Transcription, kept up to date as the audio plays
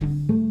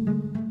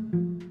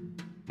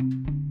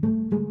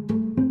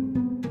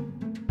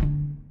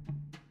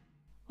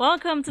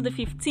Welcome to the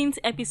 15th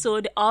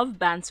episode of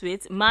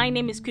Bandwidth. My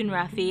name is Queen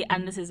Rafi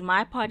and this is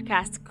my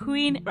podcast,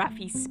 Queen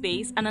Rafi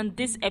Space. And on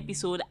this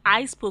episode,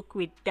 I spoke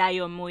with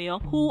Dayo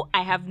Moyo, who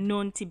I have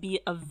known to be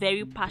a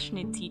very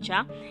passionate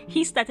teacher.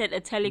 He started a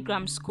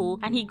Telegram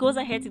school and he goes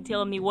ahead to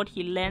tell me what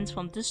he learns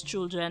from these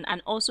children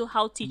and also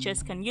how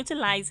teachers can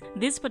utilize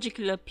this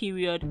particular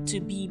period to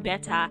be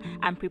better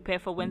and prepare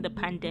for when the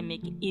pandemic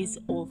is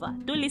over.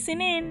 Do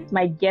listen in.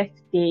 My guest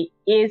today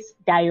is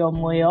Dayo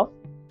Moyo.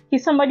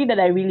 He's somebody that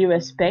I really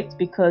respect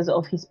because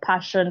of his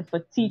passion for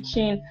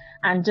teaching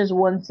and just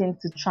wanting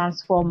to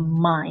transform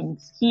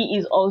minds. He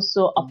is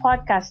also a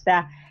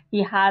podcaster.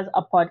 He has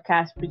a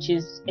podcast which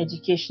is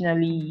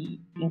educationally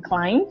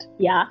inclined.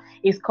 Yeah,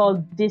 it's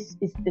called This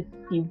is the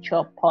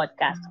Future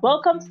Podcast.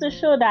 Welcome to the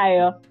show,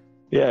 Dayo.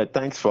 Yeah,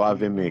 thanks for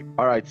having me.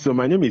 All right, so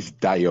my name is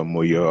Dayo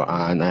Moyo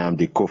and I am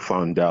the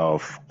co-founder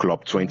of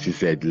Club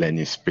 20Z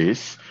Learning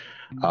Space.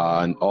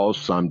 And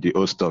also I'm the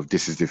host of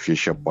This is the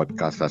Future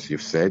Podcast, as you've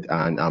said,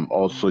 and I'm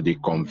also the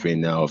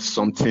convener of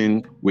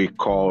something we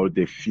call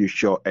the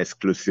Future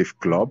Exclusive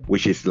Club,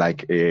 which is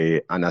like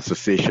an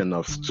association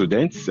of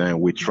students,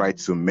 and we try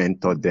to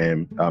mentor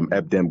them,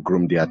 help them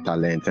groom their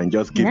talent, and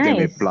just give them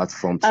a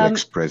platform to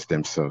express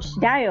themselves.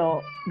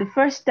 Dayo, the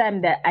first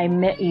time that I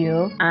met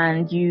you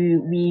and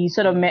we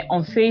sort of met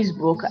on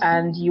Facebook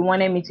and you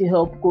wanted me to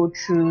help go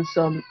through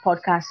some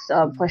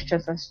podcast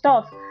questions and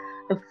stuff,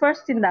 the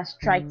first thing that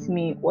struck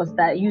me was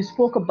that you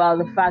spoke about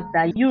the fact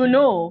that you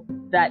know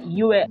that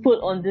you were put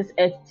on this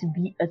earth to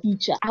be a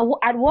teacher.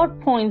 At what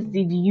point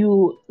did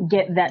you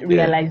get that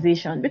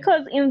realization?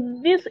 Because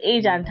in this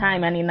age and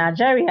time and in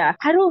Nigeria,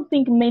 I don't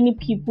think many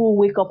people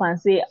wake up and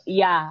say,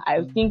 yeah,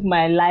 I think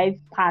my life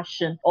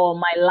passion or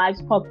my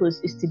life's purpose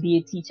is to be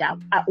a teacher.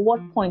 At what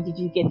point did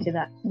you get to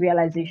that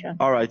realization?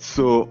 All right,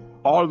 so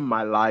all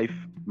my life,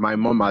 my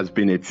mom has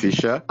been a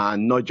teacher,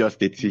 and not just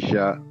a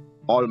teacher.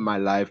 All my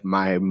life,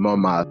 my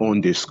mom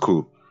owned a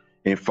school.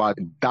 In fact,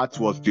 that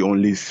was the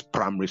only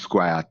primary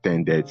school I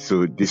attended.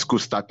 So the school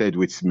started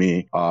with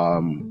me,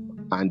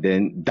 and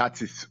then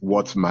that is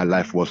what my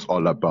life was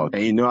all about.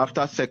 And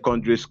after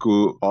secondary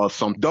school or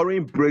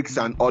during breaks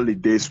and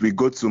holidays, we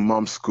go to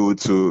mom's school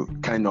to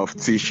kind of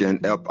teach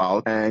and help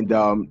out. And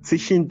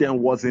teaching them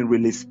wasn't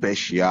really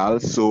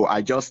special. So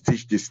I just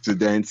teach the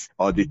students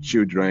or the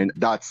children.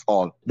 That's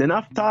all. Then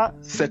after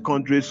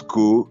secondary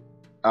school,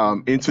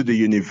 into the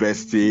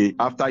university.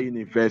 After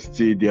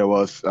university, there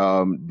was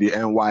the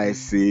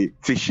NYSC,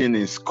 teaching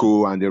in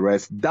school and the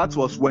rest. That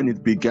was when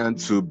it began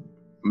to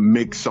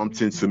make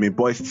something to me,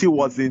 but it still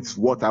wasn't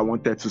what I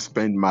wanted to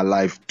spend my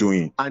life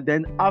doing. And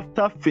then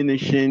after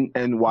finishing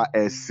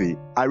NYSC,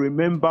 I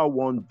remember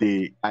one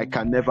day, I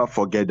can never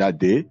forget that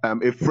day.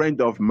 A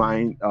friend of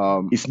mine,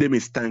 his name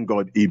is Thank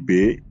God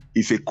Ibe.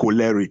 He's a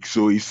choleric,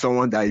 so he's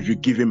someone that if you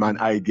give him an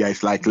idea,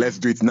 it's like, let's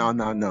do it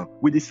now.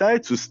 We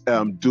decided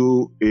to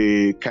do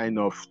a kind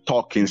of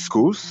talk in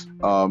schools.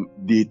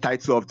 The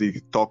title of the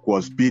talk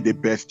was Be the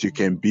Best You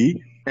Can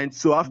Be. And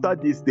so after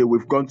this day,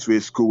 we've gone to a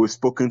school, we've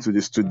spoken to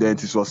the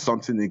students. It was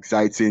something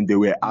exciting. They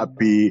were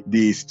happy.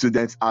 The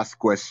students asked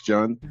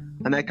questions.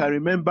 And I can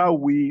remember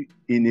we,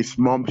 in his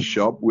mom's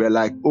shop, we're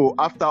like, oh,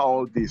 after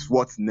all this,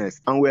 what's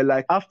next? And we're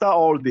like, after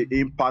all the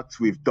impact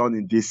we've done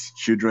in this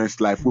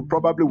children's life, we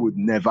probably would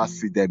never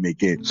see them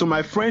again. So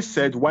my friend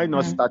said, why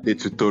not start a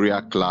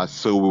tutorial class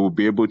so we will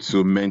be able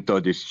to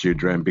mentor these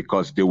children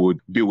because they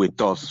would be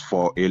with us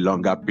for a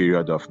longer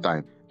period of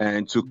time.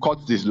 And to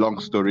cut this long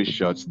story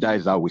short, that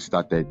is how we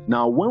started.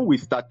 Now, when we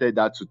started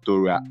that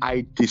tutorial,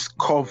 I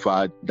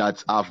discovered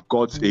that I've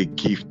got a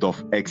gift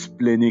of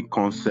explaining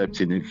concepts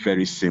in a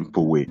very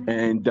simple way.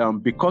 And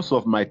because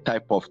of my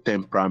type of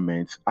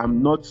temperament,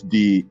 I'm not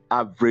the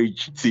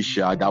average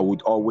teacher that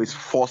would always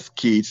force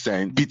kids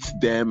and beat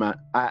them.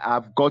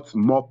 I've got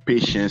more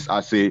patience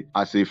as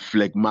a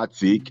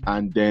phlegmatic,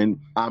 and then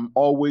I'm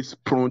always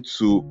prone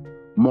to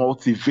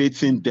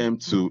motivating them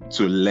to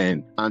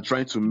learn and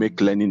trying to make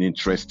learning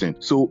interesting.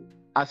 So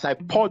as I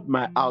poured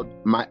my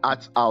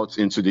heart out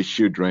into the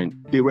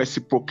children, they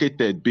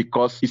reciprocated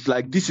because it's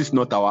like, this is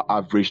not our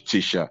average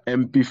teacher.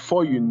 And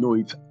before you know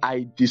it,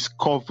 I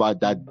discovered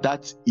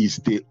that is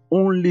the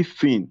only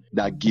thing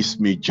that gives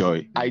me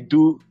joy.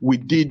 We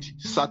did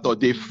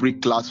Saturday free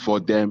class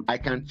for them. I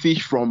can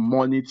teach from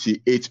morning till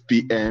 8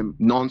 p.m.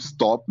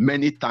 non-stop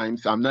many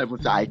times. I'm not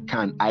even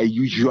saying I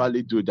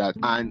usually do that.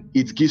 And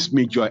it gives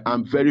me joy.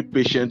 I'm very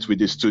patient with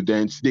the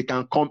students. They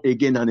can come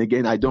again and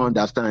again. I don't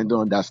understand.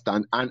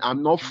 And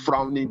I'm not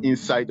frowning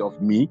inside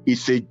of me.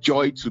 It's a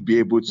joy to be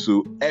able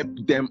to help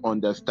them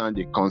understand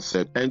the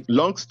concept. And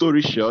long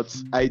story short,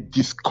 I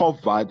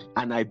discovered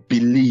and I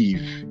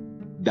believe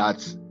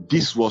that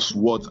this was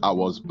what I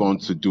was born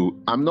to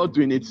do. I'm not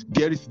doing it.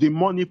 There is the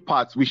money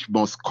part which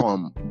must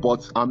come,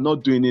 but I'm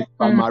not doing it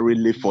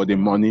primarily for the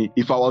money.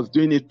 If I was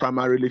doing it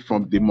primarily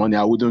from the money,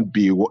 I wouldn't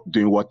be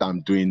doing what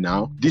I'm doing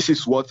now. This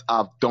is what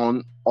I've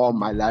done all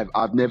my life.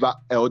 I've never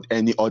held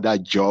any other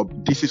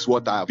job. This is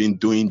what I've been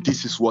doing.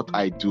 This is what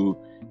I do.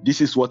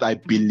 this is what I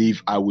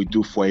believe I will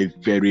do for a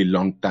very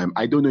long time.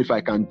 I don't know if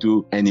I can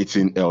do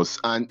anything else.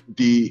 And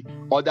the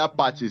other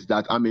part is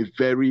that I'm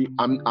very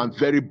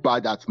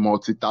bad at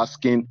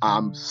multitasking.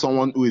 I'm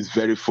someone who is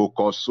very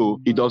focused,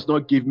 so it does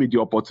not give me the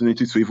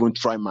opportunity to even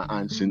try my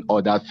hands in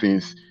other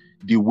things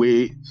the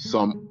way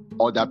some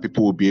other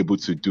people will be able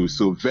to do.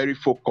 So very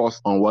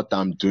focused on what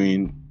I'm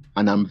doing,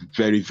 and I'm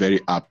very, very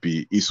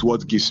happy. It's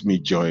what gives me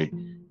joy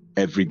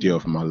every day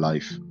of my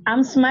life.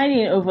 I'm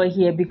smiling over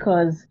here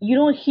because you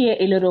don't hear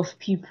a lot of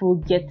people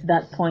get to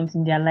that point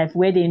in their life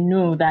where they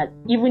know that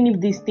even if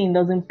this thing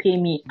doesn't pay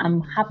me,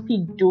 I'm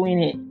happy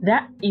doing it.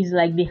 That is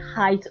like the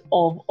height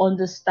of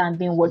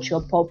understanding what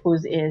your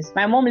purpose is.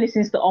 My mom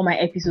listens to all my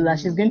episodes and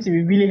she's going to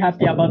be really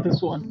happy about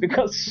this one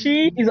because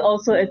she is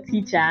also a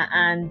teacher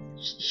and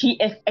she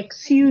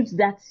exudes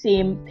that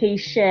same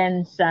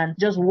patience and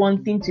just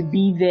wanting to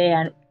be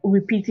there and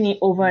repeating it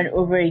over and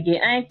over again.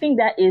 And I think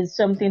that is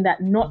something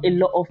that not a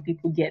lot of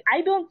people get.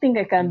 I don't think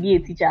I can be a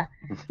teacher.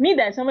 Me,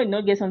 that somebody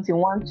not get something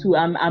 1, 2,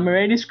 I'm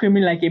already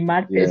screaming like a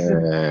mad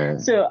person. Yeah.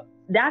 So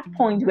that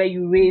point where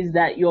you raise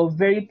that you're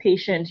very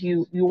patient,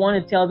 you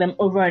want to tell them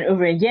over and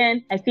over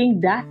again, I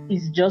think that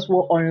is just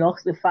what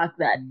unlocks the fact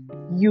that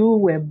you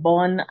were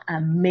born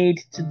and made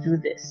to do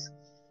this.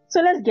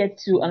 So let's get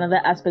to another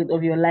aspect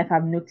of your life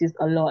I've noticed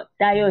a lot.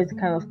 Dayo is the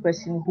kind of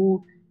person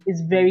who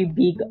is very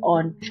big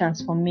on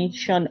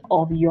transformation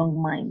of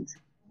young minds.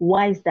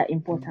 Why is that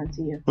important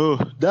to you? Oh,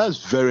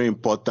 that's very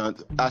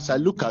important. As I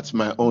look at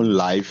my own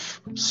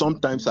life,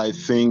 sometimes I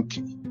think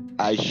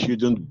I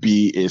shouldn't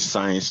be a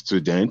science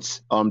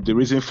student. The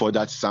reason for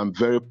that is I'm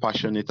very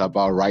passionate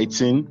about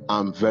writing.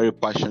 I'm very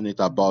passionate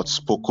about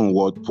spoken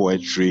word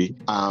poetry.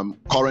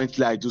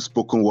 Currently, I do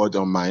spoken word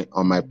on my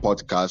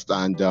podcast,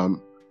 and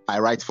I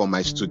write for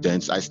my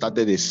students. I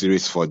started a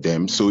series for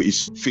them. So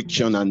it's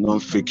fiction and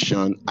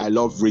non-fiction. I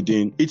love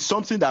reading. It's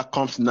something that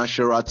comes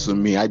natural to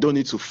me. I don't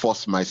need to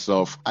force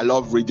myself. I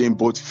love reading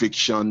both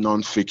fiction,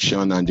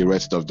 non-fiction, and the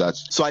rest of that.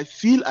 So I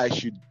feel I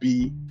should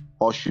be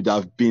or should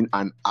have been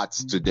an art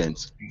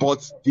student.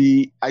 But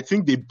I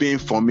think the bane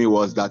for me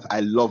was that I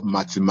love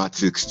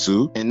mathematics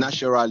too. And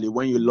naturally,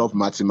 when you love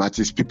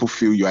mathematics, people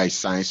feel you are a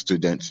science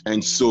student.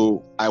 And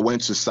so I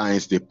went to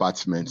science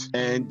department.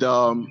 And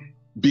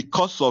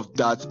because of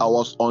that, I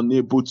was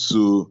unable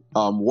to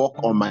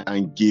work on my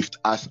own gift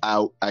as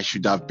I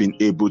should have been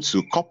able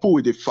to, coupled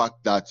with the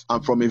fact that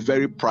I'm from a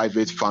very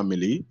private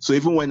family. So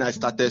even when I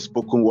started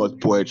spoken word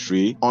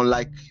poetry,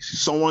 unlike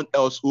someone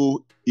else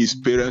who his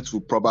parents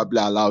would probably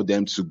allow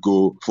them to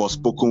go for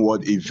spoken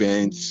word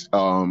events,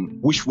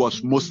 which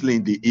was mostly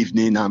in the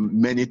evening and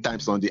many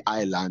times on the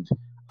island,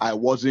 I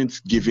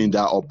wasn't given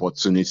that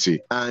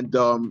opportunity. And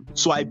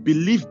so I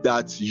believe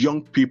that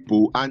young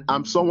people, and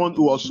I'm someone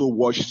who also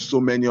watched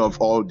so many of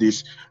all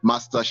these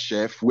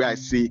MasterChef, where I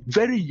see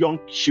very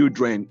young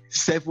children,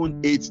 7,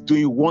 8,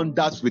 doing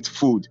wonders with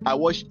food. I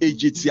watch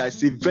AGT, I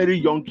see very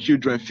young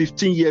children,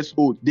 15 years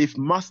old, they've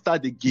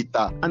mastered the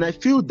guitar. And I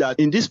feel that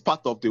in this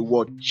part of the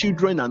world,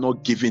 children are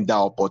not given that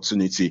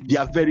opportunity. They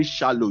are very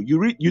shallow.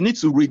 You need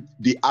to read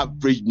the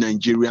average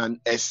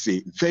Nigerian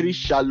essay, very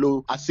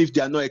shallow, as if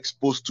they are not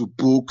exposed to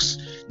books.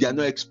 They are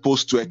not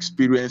exposed to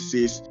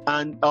experiences,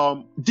 and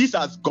this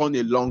has gone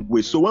a long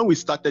way. So when we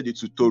started the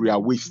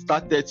tutorial, we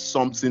started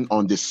something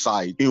on the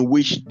side in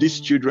which these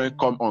children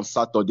come on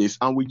Saturdays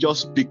and we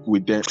just speak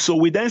with them. So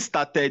we then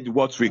started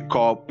what we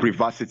call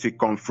Privacity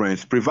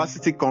Conference.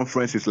 Privacity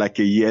Conference is like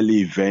a yearly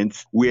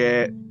event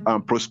where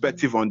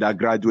prospective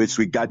undergraduates,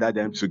 we gather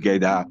them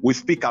together. We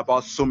speak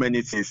about so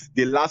many things.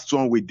 The last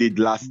one we did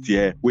last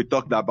year, we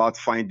talked about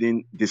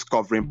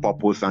discovering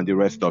purpose and the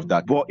rest of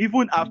that. But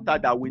even after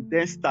that, we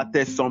then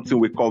started something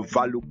we call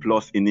Value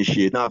Plus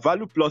Initiative. Now,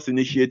 Value Plus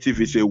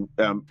Initiative is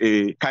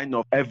a kind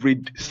of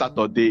every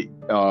Saturday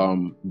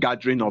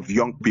gathering of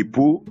young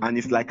people, and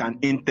it's like an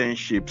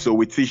internship. So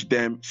we teach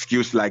them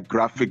skills like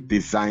graphic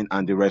design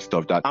and the rest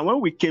of that. And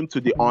when we came to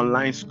the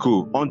online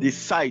school, on the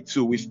side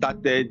too, we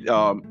started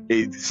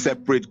a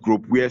separate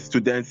group where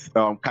students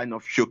kind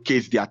of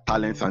showcase their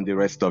talents and the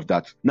rest of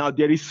that. Now,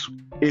 there is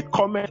a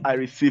comment I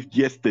received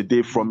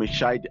yesterday from a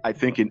child, I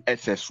think in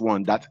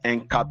SS1, that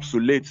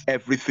encapsulates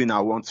everything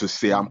I want to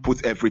say and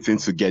put everything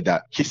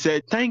together. She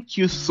said, "Thank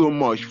you so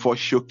much for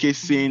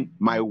showcasing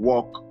my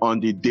work on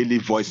the Daily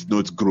Voice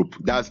Note group."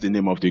 That's the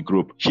name of the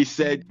group. She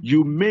said,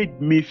 "You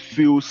made me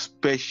feel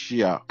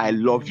special. I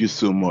love you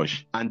so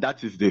much." And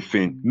that is the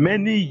thing.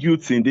 Many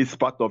youths in this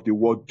part of the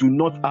world do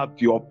not have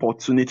the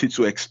opportunity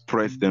to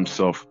express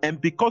themselves.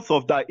 And because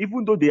of that,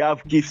 even though they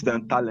have gifts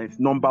and talents,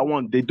 number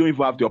one, they don't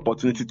even have the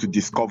opportunity to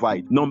discover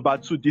it. Number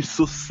two, the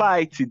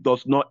society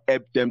does not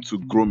help them to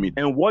groom it.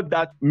 And what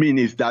that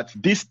means is that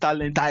this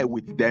talent die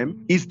with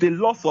them is the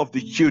loss of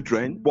the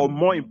children, but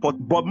more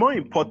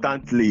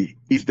importantly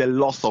is the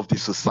loss of the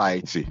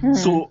society.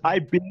 So I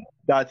believe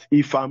that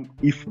if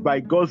by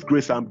God's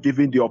grace I'm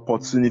given the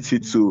opportunity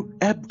to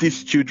help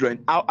these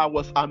children, I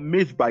was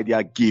amazed by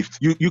their gift.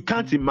 You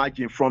can't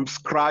imagine, from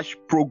scratch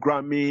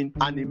programming,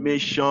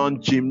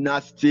 animation,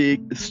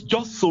 gymnastics,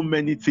 just so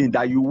many things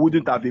that you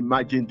wouldn't have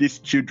imagined these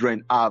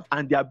children have,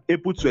 and they are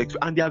able to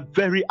and they are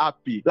very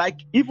happy. Like,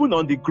 even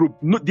on the group,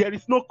 there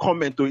is no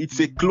comment, or it's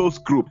a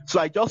closed group, so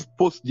I just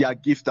post their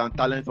gift and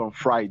talent on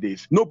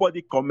Fridays.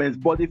 Nobody comments,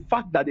 but the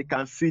fact that they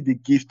can see the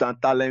gift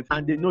and talent,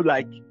 and they know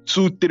like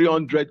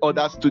 200-300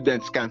 other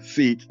students can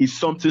see it, is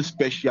something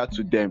special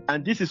to them.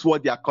 And this is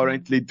what they are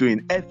currently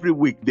doing. Every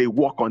week they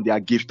work on their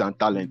gift and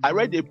talent. I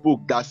read a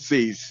book that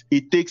says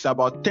it takes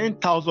about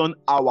 10,000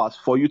 hours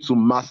for you to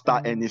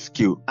master any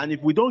skill. And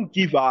if we don't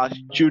give our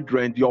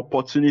children the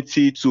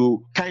opportunity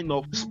to kind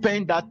of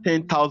spend that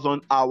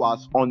 10,000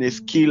 hours on a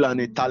skill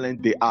and a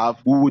talent they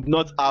have, we would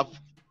not have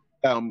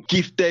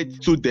gifted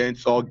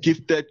students or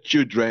gifted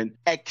children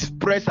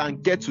express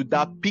and get to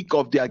that peak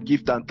of their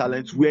gift and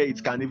talents, where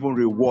it can even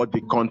reward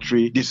the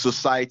country, the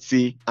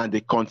society, and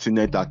the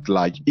continent at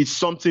large. It's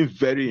something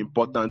very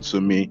important to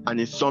me, and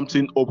it's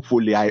something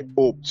hopefully I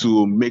hope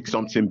to make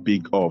something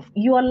big of.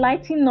 You are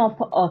lighting up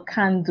a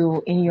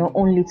candle in your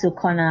own little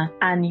corner,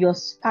 and you're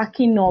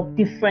sparking up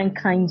different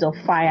kinds of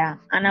fire.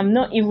 And I'm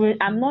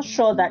not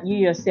sure that you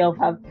yourself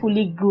have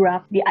fully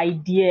grasped the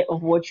idea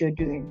of what you're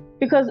doing.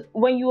 Because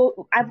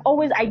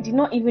I did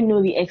not even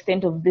know the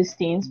extent of these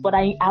things, but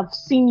I have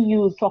seen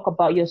you talk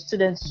about your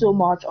students so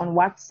much on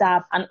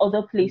WhatsApp and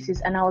other places.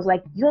 And I was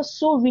like, you're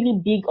so really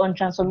big on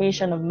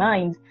transformation of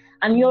minds.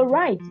 And you're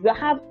right. We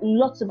have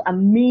lots of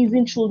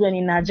amazing children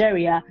in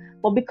Nigeria,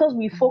 but because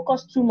we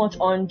focus too much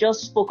on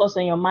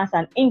your math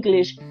and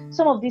English,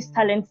 some of these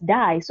talents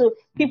die. So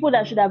people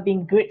that should have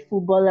been great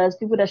footballers,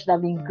 people that should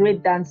have been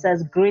great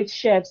dancers, great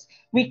chefs,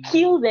 we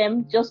kill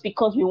them just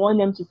because we want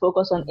them to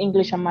focus on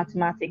English and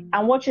mathematics.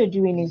 And what you're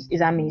doing is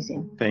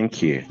amazing.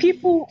 Thank you.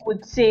 People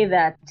would say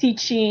that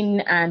teaching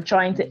and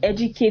trying to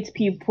educate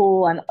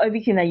people and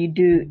everything that you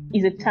do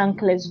is a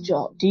thankless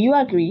job. Do you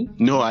agree?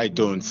 No, I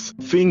don't.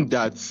 Think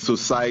that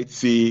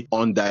society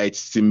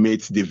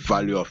underestimates the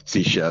value of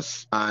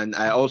teachers. And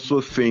I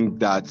also think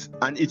that,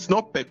 and it's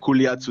not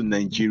peculiar to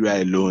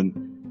Nigeria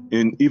alone,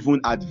 in even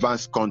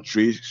advanced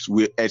countries,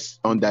 we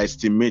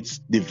underestimate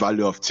the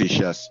value of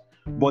teachers.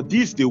 But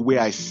this is the way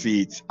I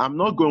see it. I'm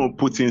not going to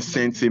put in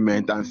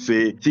sentiment and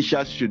say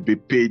teachers should be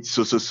paid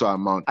so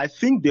amount. I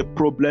think the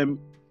problem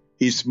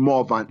is more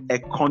of an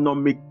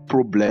economic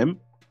problem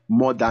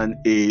more than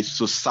a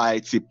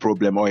society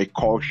problem or a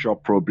cultural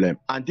problem.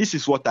 And this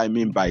is what I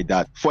mean by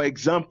that. For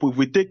example, if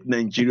we take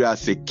Nigeria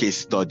as a case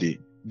study,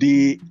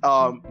 the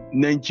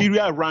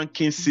Nigeria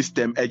ranking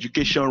system,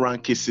 education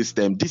ranking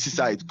system, this is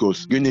how it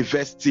goes: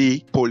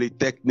 university,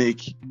 polytechnic,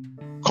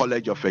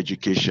 college of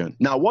education.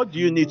 Now, what do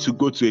you need to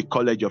go to a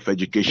college of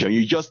education?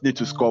 You just need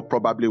to score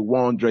probably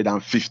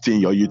 150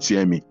 in your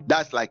UTME.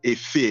 That's like a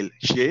fail,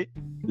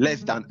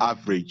 less than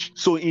average.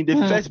 So in the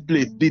first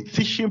place, the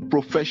teaching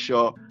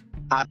profession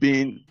have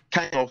been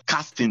kind of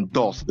casting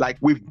dust, like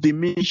we've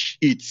diminished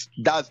it.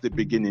 That's the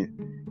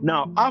beginning.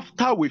 Now,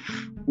 after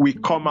we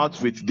come out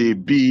with the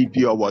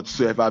BEd or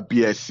whatsoever,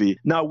 BSc,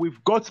 now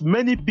we've got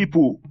many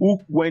people who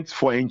went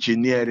for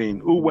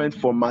engineering, who went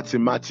for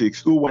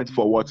mathematics, who went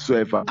for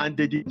whatsoever, and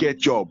they didn't get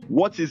job.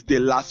 What is the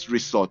last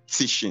resort?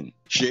 Teaching.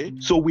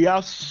 So we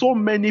have so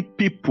many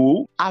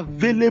people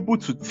available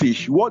to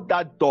teach. What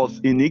that does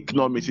in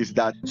economics is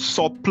that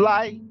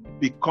supply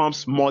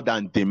becomes more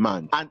than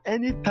demand. And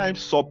anytime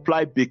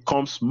supply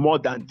becomes more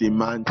than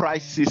demand,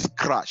 prices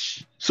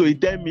crash. So it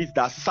then means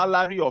that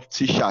salary of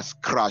teachers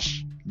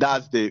crash.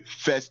 That's the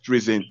first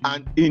reason.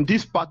 And in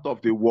this part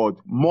of the world,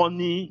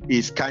 money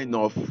is kind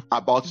of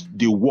about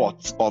the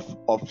worth of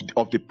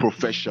the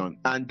profession.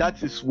 And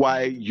that is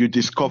why you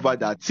discover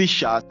that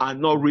teachers are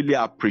not really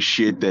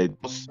appreciated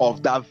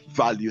of that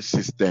value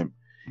system.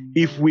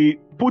 If we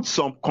put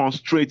some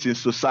constraints in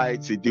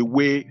society, the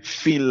way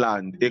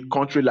Finland, a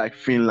country like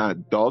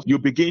Finland does, you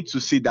begin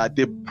to see that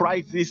the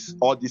prices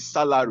or the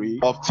salary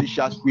of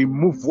teachers will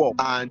move up.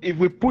 And if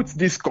we put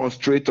this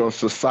constraint on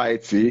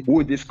society,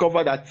 we'll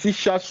discover that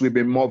teachers will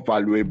be more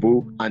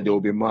valuable and they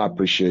will be more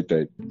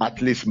appreciated,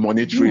 at least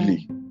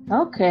monetarily.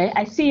 Okay,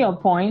 I see your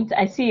point.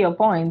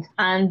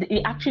 And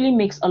it actually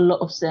makes a lot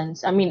of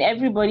sense. I mean,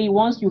 everybody,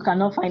 once you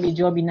cannot find a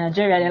job in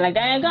Nigeria, they're like,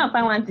 I'm going to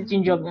find one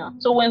teaching job now.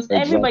 So when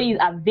everybody is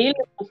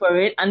available for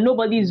it and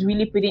nobody is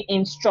really putting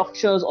in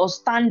structures or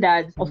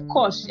standards, of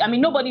course, I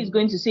mean, nobody is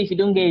going to say if you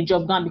don't get a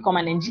job, go and become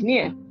an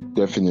engineer.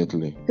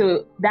 Definitely.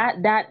 So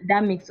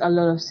that makes a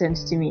lot of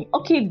sense to me.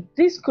 Okay,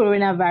 this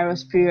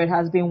coronavirus period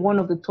has been one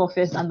of the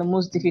toughest and the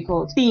most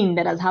difficult thing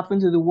that has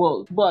happened to the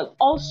world. But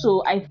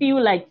also, I feel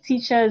like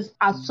teachers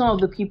are some of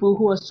the people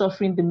who are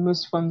suffering the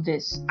most from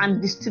this,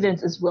 and the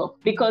students as well,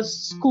 because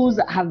schools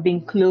have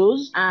been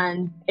closed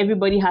and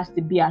everybody has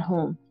to be at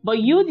home. But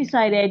you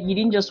decided you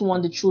didn't just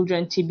want the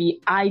children to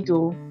be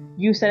idle.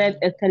 You started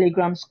a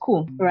Telegram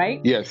school,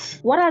 right? Yes.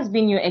 What has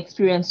been your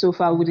experience so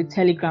far with the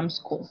Telegram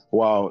school?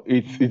 Wow,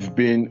 it's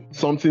been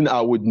something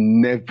I would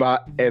never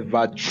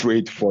ever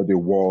trade for the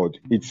world.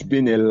 It's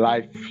been a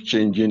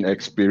life-changing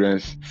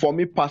experience. For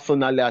me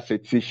personally as a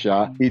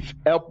teacher, it's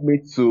helped me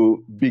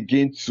to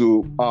begin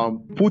to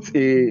put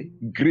a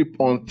grip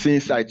on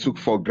things I took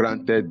for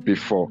granted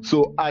before.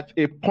 So at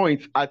a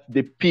point, at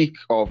the peak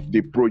of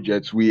the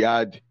project, we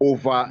had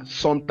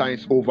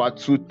sometimes over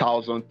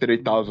 2,000,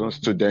 3,000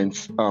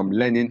 students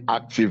learning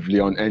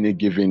actively on any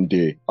given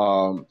day.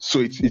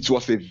 So it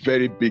was a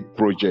very big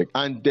project.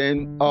 And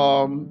then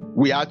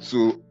we had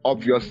to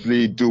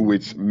obviously do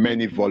with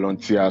many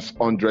volunteers,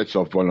 hundreds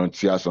of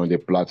volunteers on the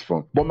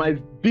platform. But my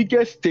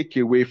biggest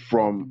takeaway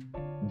from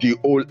the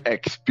whole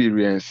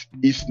experience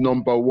is,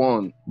 number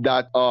one,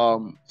 that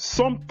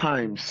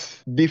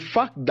sometimes the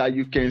fact that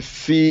you can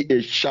see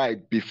a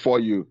child before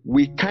you,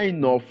 we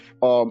kind of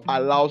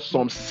allow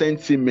some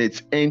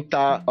sentiments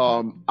enter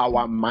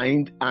our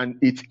mind, and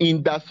it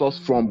hinders us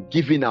from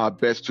giving our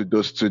best to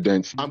those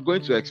students. I'm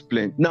going to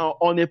explain. Now,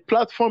 on a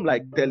platform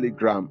like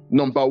Telegram,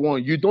 number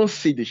one, you don't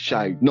see the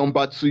child.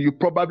 Number two, you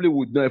probably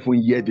would not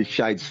even hear the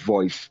child's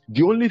voice.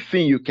 The only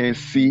thing you can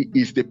see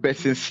is the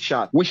person's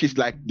chat, which is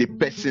like the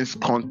person's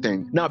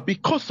content. Now,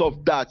 because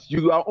of that,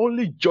 you are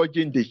only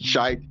judging the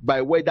child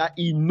by whether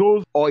he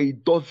knows or he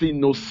doesn't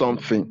know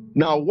something.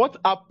 Now, what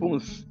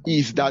happens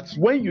is that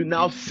when you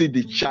now see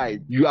the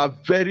child, you are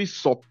very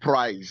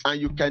surprised, and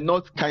you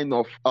cannot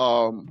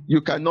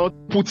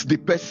put the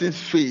person's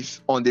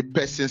face on the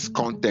person's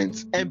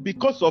content. And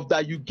because of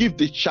that, you give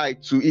the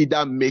child to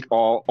either make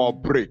or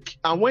break.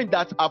 And when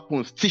that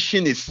happens,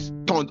 teaching is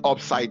turned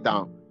upside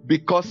down,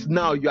 because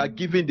now you are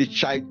giving the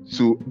child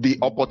to the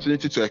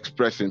opportunity to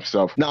express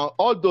himself. Now,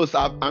 all those,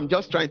 I'm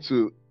just trying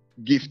to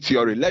give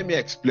theory. Let me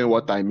explain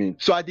what I mean.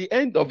 So at the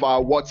end of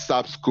our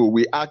WhatsApp school,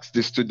 we asked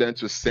the student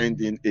to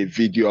send in a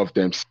video of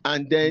them.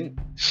 And then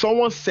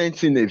someone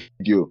sent in a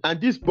video.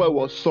 And this boy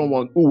was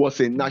someone who was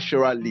a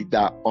natural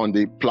leader on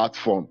the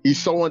platform. He's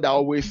someone that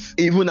always,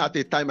 even at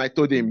the time I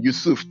told him,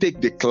 Yusuf, take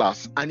the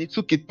class. And he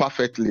took it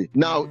perfectly.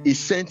 Now he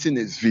sent in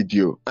his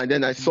video. And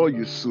then I saw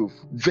Yusuf,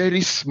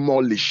 very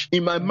smallish.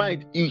 In my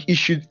mind, he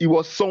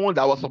was someone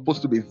that was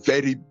supposed to be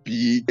very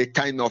big, a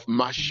kind of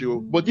macho.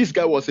 But this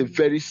guy was a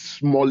very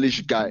smallish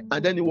guy,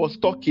 and then he was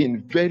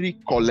talking very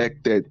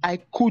collected. I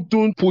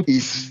couldn't put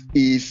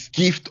his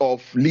gift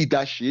of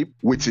leadership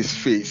with his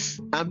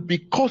face, and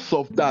because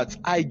of that,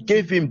 I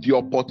gave him the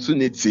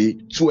opportunity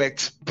to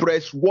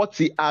express what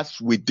he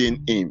has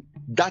within him.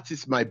 That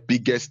is my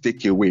biggest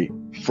takeaway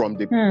from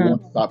the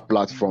WhatsApp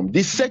platform.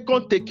 The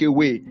second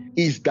takeaway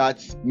is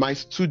that my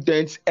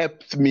students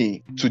helped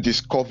me to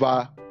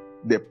discover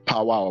the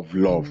power of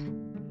love.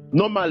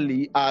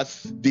 Normally,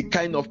 as the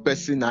kind of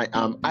person I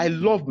am, I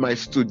love my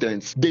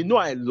students. They know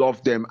I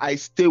love them. I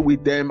stay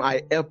with them.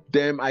 I help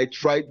them. I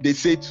try. They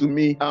say to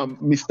me,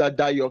 Mr.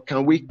 Dayo,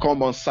 can we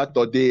come on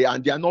Saturday?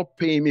 And they are not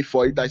paying me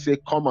for it. I say,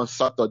 come on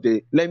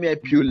Saturday. Let me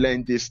help you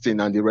learn this thing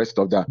and the rest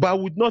of that. But I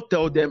would not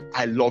tell them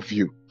I love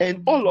you.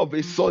 And all of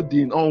a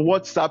sudden, on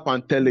WhatsApp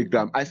and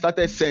Telegram, I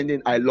started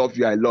sending, I love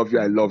you, I love you,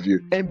 I love you.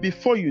 And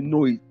before you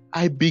know it,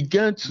 I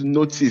began to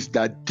notice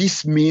that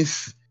this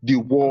means the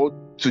world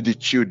to the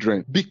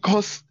children,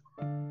 because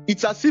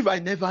it's as if I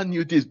never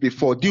knew this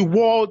before. The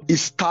world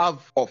is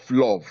starved of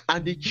love,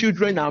 and the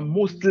children are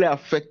mostly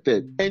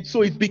affected. And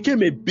so it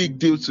became a big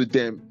deal to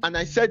them. And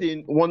I said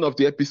in one of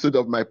the episodes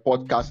of my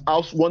podcast,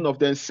 one of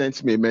them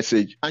sent me a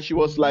message, and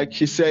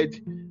she said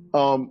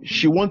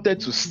she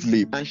wanted to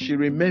sleep, and she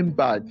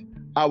remembered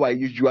how I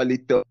usually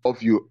tell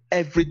of you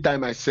every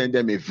time I send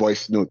them a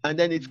voice note. And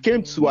then it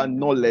came to her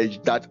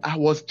knowledge that I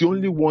was the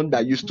only one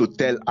that used to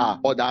tell her,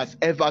 or that has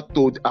ever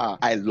told her,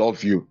 I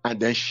love you. And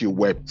then she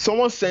wept.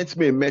 Someone sent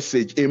me a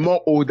message, a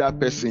more older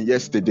person,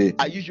 yesterday.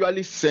 I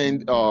usually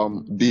send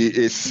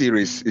a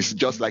series. It's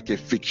just like a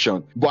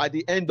fiction. But at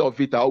the end of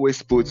it, I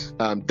always put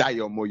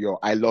Dayo Moyo,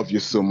 I love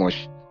you so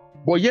much.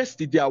 But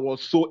yesterday I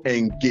was so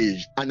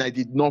engaged, and I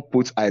did not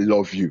put I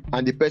love you.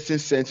 And the person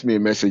sent me a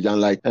message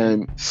and like,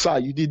 sir,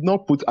 you did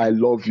not put I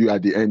love you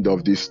at the end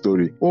of this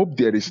story. Hope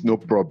there is no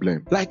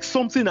problem. Like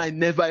something I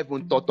never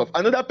even thought of.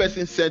 Another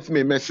person sent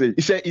me a message.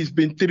 He said, it's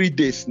been 3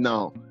 days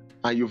now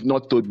and you've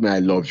not told me I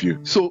love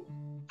you. So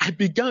I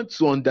began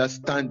to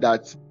understand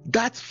that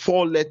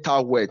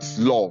 4-letter words,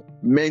 love,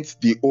 meant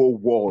the whole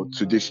world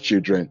to these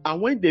children.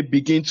 And when they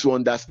begin to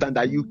understand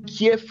that you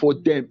care for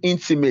them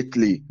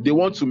intimately, they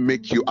want to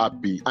make you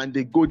happy, and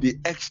they go the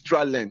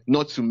extra length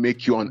not to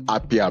make you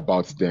unhappy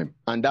about them.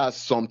 And that's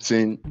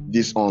something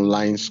this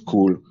online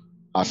school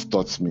has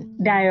taught me.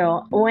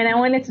 Dayo, when I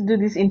wanted to do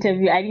this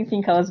interview, I didn't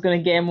think I was going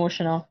to get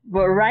emotional.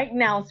 But right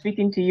now,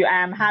 speaking to you,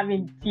 I am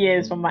having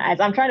tears from my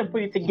eyes. I'm trying to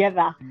put it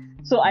together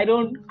so I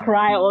don't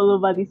cry all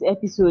over this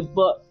episode.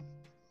 But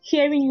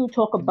hearing you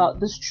talk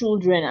about these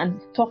children and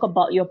talk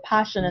about your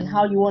passion and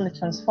how you want to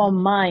transform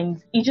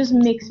minds, it just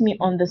makes me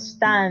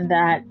understand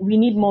that we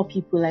need more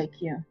people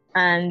like you.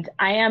 And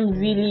I am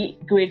really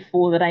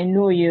grateful that I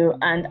know you.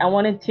 And I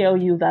want to tell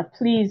you that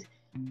please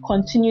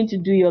continue to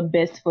do your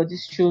best for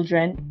these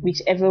children,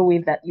 whichever way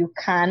that you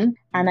can.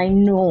 And I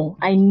know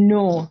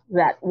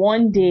that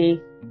one day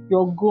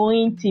you're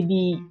going to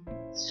be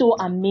so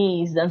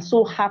amazed and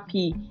so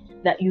happy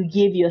that you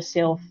gave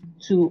yourself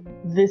to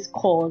this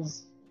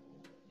cause.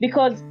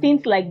 Because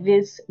things like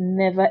this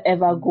never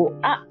ever go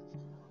up.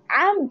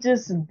 I'm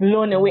just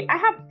blown away. I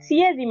have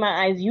tears in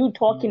my eyes, you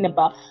talking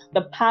about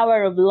the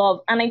power of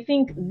love. And I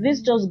think this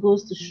just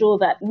goes to show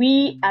that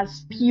we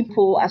as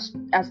people, as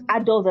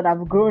adults that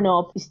have grown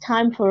up, it's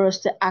time for us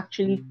to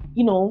actually,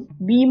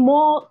 be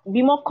more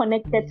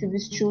connected to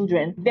these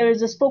children. There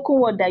is a spoken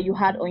word that you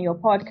had on your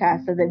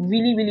podcast that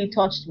really, really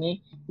touched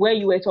me, where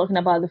you were talking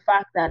about the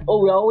fact that,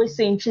 we're always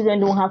saying children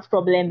don't have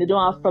problem, they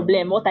don't have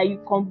problem. What are you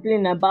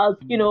complaining about?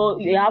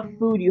 You have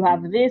food, you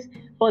have this.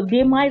 But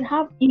they might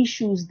have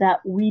issues that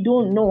we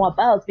don't know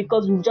about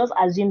because we just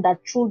assume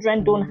that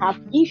children don't have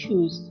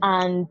issues.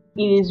 And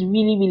it is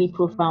really, really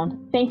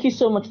profound. Thank you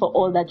so much for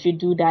all that you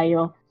do,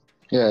 Dayo.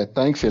 Yeah,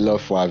 thanks a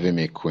lot for having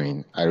me,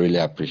 Queen. I really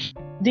appreciate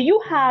it. Do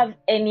you have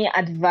any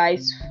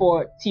advice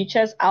for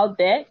teachers out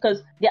there?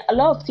 Because there are a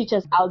lot of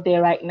teachers out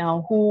there right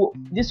now who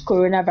this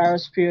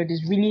coronavirus period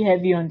is really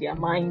heavy on their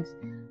minds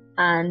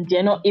and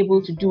they're not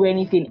able to do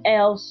anything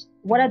else.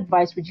 What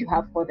advice would you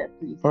have for them,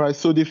 please? All right,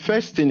 so the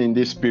first thing in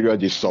this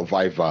period is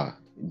survival.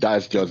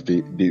 That's just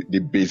the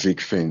basic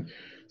thing.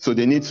 So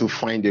they need to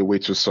find a way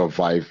to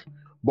survive.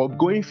 But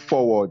going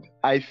forward,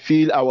 I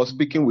feel I was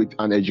speaking with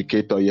an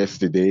educator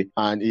yesterday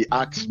and he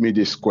asked me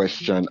this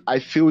question. I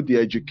feel the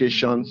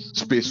education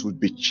space would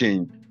be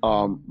changed,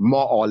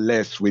 more or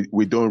less,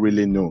 we don't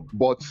really know.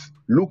 But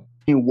look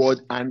inward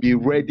and be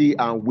ready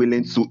and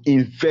willing to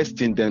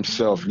invest in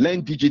themselves,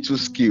 learn digital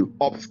skill,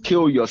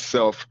 upskill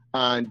yourself,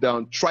 and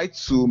try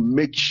to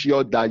make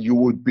sure that you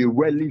would be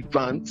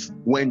relevant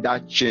when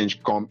that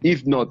change comes.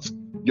 If not,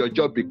 your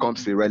job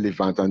becomes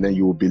irrelevant and then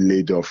you will be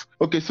laid off.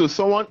 Okay, so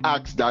someone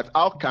asked that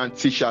how can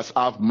teachers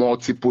have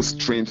multiple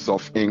streams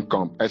of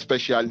income,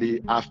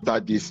 especially after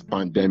this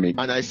pandemic?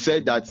 And I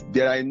said that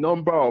there are a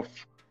number of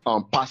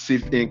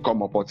passive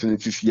income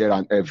opportunities here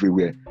and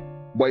everywhere.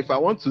 But if I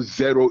want to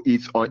zero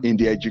it on in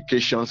the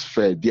education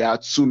sphere, there are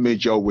two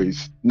major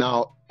ways.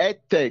 Now,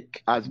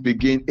 EdTech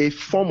a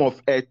form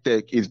of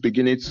EdTech is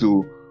beginning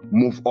to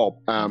move up.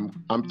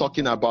 I'm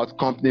talking about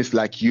companies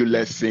like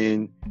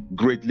ULesson,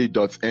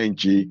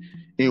 Gradely.ng,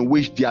 in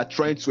which they are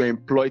trying to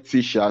employ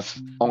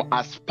teachers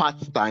as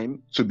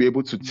part-time to be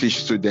able to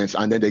teach students,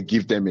 and then they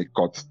give them a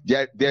cut.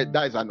 That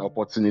is an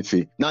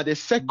opportunity. Now, the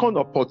second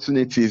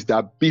opportunity is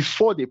that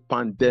before the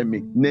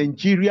pandemic,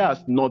 Nigeria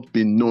has not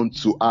been known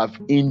to have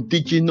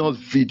indigenous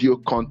video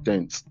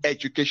content,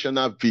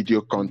 educational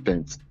video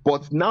content.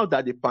 But now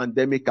that the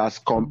pandemic has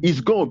come,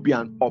 it's going to be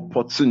an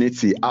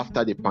opportunity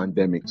after the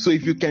pandemic. So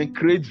if you can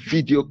create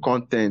video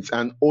content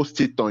and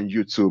host it on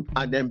YouTube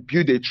and then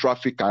build a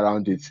traffic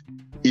around it,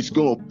 it's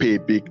going to pay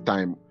big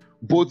time.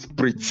 Both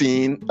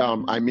pre-teen,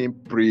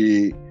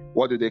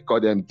 what do they call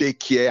them?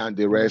 Daycare and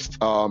the rest,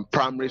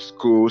 primary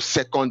school,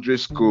 secondary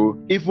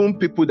school, even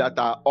people that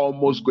are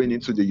almost going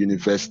into the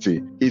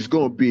university. It's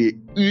going to be a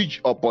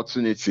huge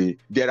opportunity.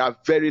 There are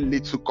very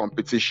little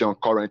competition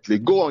currently.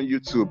 Go on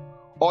YouTube.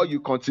 All you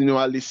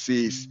continually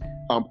see is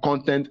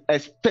content,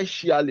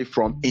 especially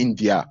from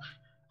India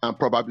and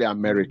probably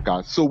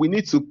America. So we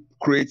need to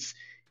create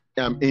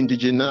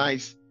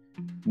indigenized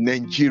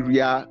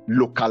Nigeria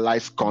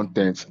localized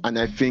content, and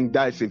I think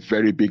that is a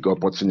very big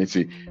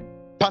opportunity.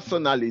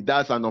 Personally,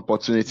 that's an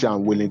opportunity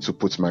I'm willing to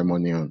put my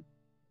money on.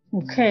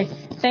 Okay,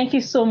 thank you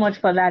so much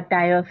for that,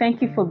 Dayo.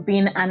 Thank you for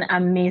being an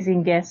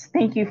amazing guest.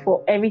 Thank you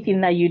for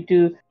everything that you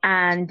do,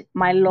 and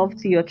my love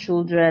to your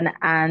children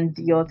and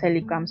your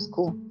Telegram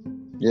school.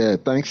 Yeah,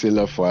 thanks a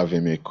lot for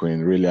having me, Queen.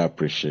 Really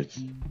appreciate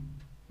it.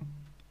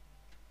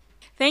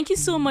 Thank you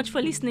so much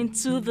for listening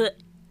to the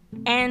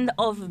end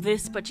of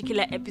this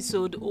particular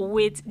episode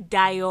with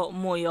Dayo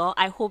Moyo.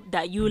 I hope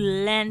that you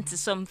learned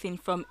something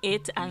from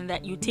it and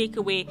that you take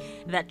away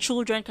that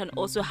children can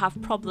also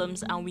have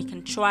problems and we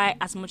can try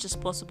as much as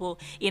possible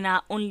in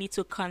our own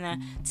little corner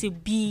to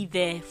be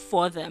there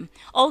for them.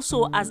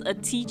 Also, as a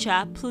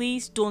teacher,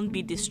 please don't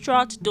be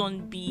distraught,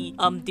 don't be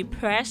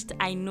depressed.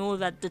 I know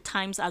that the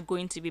times are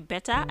going to be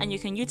better and you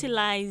can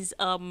utilize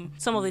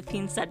some of the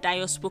things that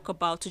Dayo spoke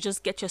about to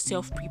just get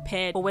yourself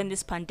prepared for when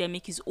this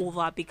pandemic is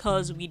over,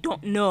 because we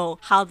don't know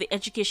how the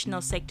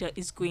educational sector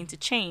is going to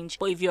change.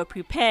 But if you're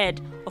prepared,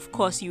 of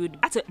course,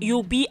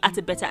 you'll be at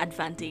a better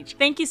advantage.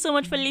 Thank you so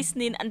much for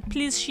listening, and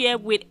please share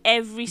with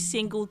every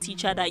single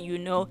teacher that you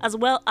know, as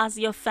well as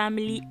your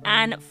family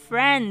and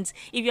friends.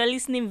 If you're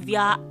listening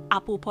via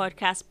Apple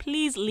Podcasts,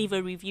 please leave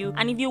a review.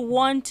 And if you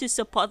want to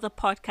support the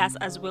podcast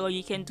as well,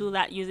 you can do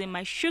that using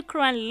my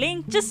Shukran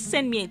link. Just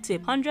send me a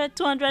tip, 100,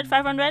 200,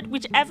 500,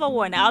 whichever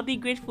one. I'll be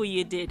grateful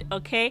you did.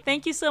 Okay,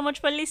 thank you so much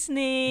for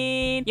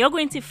listening. You're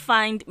going to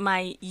find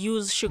my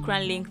use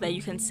Shukran link that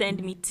you can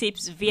send me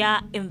tips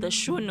via in the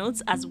show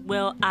notes, as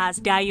well as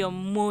Dayo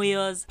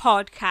Moyo's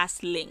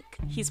podcast link.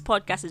 His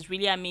podcast is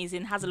really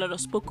amazing, has a lot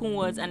of spoken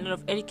words and a lot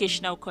of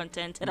educational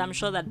content that I'm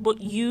sure that both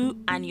you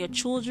and your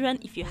children,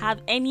 if you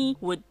have any,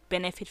 would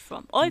benefit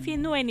from, or if you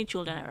know any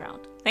children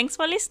around. Thanks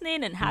for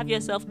listening and have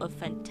yourself a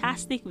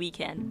fantastic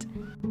weekend.